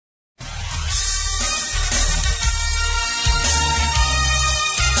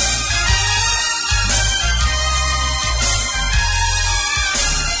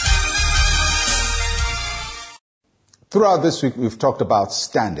Throughout this week, we've talked about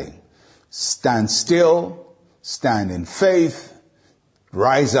standing. Stand still, stand in faith,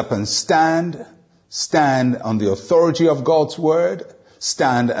 rise up and stand on the authority of God's word,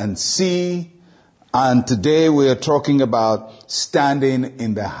 stand and see. And today we are talking about standing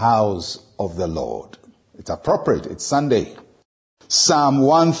in the house of the Lord. It's appropriate. It's Sunday. Psalm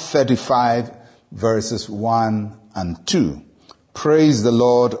 135 verses 1 and 2. Praise the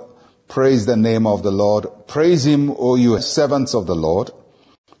Lord. Praise the name of the Lord. Praise him, O you servants of the Lord,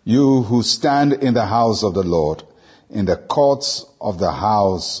 you who stand in the house of the Lord, in the courts of the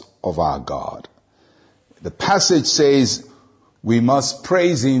house of our God. The passage says we must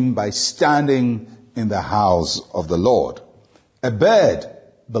praise him by standing in the house of the Lord. A bird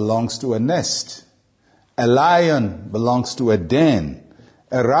belongs to a nest. A lion belongs to a den.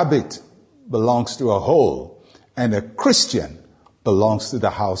 A rabbit belongs to a hole. And a Christian belongs to the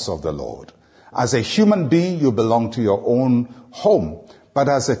house of the Lord. As a human being, you belong to your own home. But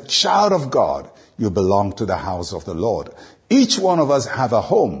as a child of God, you belong to the house of the Lord. Each one of us have a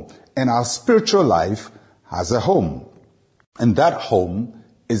home, and our spiritual life has a home. And that home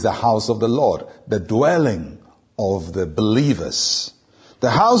is the house of the Lord, the dwelling of the believers.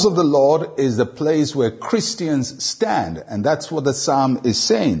 The house of the Lord is the place where Christians stand, and that's what the psalm is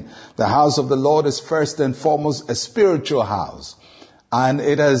saying. The house of the Lord is first and foremost a spiritual house. And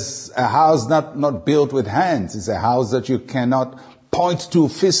it is a house not built with hands. It's a house that you cannot point to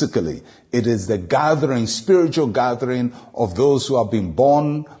physically. It is the gathering, spiritual gathering of those who have been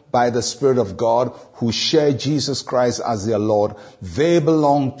born by the Spirit of God, who share Jesus Christ as their Lord. They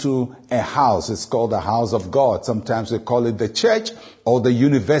belong to a house. It's called the house of God. Sometimes we call it the church or the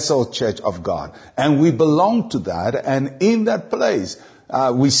universal church of God. And we belong to that. And in that place,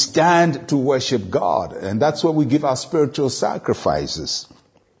 we stand to worship God. And that's where we give our spiritual sacrifices.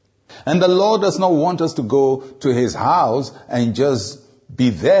 And the Lord does not want us to go to his house and just be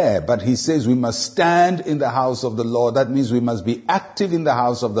there, but he says we must stand in the house of the Lord. That means we must be active in the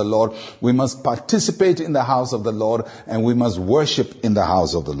house of the Lord. We must participate in the house of the Lord, and we must worship in the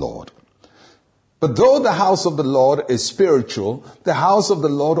house of the Lord. But though the house of the Lord is spiritual, the house of the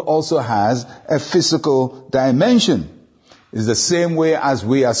Lord also has a physical dimension. It's the same way as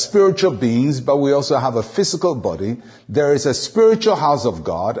we are spiritual beings, but we also have a physical body. There is a spiritual house of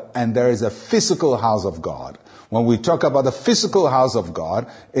God, and there is a physical house of God. When we talk about the physical house of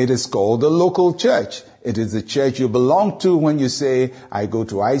God, it is called the local church. It is the church you belong to when you say, I go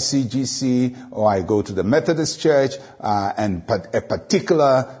to ICGC, or I go to the Methodist Church, and a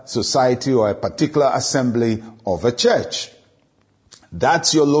particular society or a particular assembly of a church.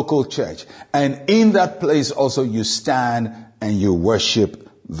 That's your local church. And in that place also you stand and you worship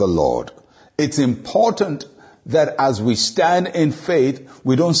the Lord. It's important that as we stand in faith,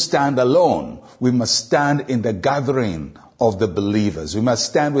 we don't stand alone. We must stand in the gathering of the believers. We must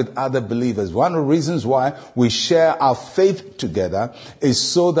stand with other believers. One of the reasons why we share our faith together is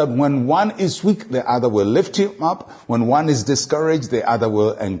so that when one is weak, the other will lift him up. When one is discouraged, the other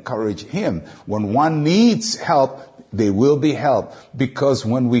will encourage him. When one needs help, they will be helped, because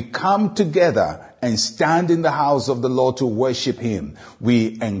when we come together and stand in the house of the Lord to worship him,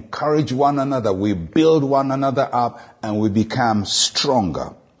 we encourage one another, we build one another up, and we become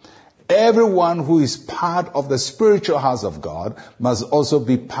stronger. Everyone who is part of the spiritual house of God must also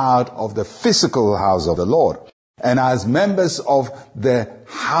be part of the physical house of the Lord. And as members of the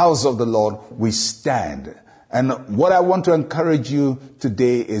house of the Lord, we stand. And what I want to encourage you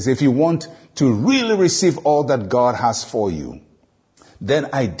today is, if you want to really receive all that God has for you, then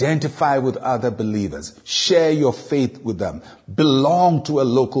identify with other believers. Share your faith with them. Belong to a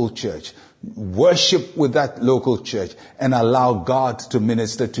local church. Worship with that local church, and allow God to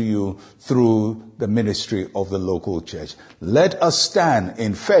minister to you through the ministry of the local church. Let us stand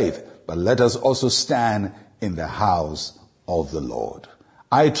in faith, but let us also stand in the house of the Lord.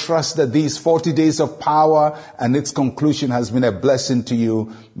 I trust that these 40 days of power and its conclusion has been a blessing to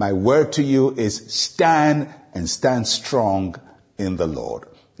you. My word to you is stand, and stand strong in the Lord.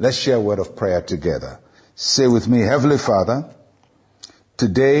 Let's share a word of prayer together. Say with me, Heavenly Father,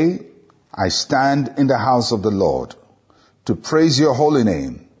 today I stand in the house of the Lord to praise your holy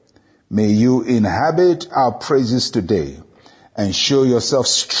name. May you inhabit our praises today and show yourself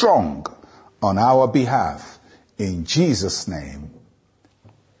strong on our behalf. In Jesus' name,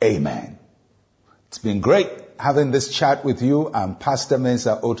 amen. It's been great having this chat with you. I'm Pastor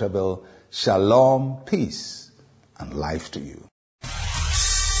Mensa Otabil. Shalom, peace, and life to you.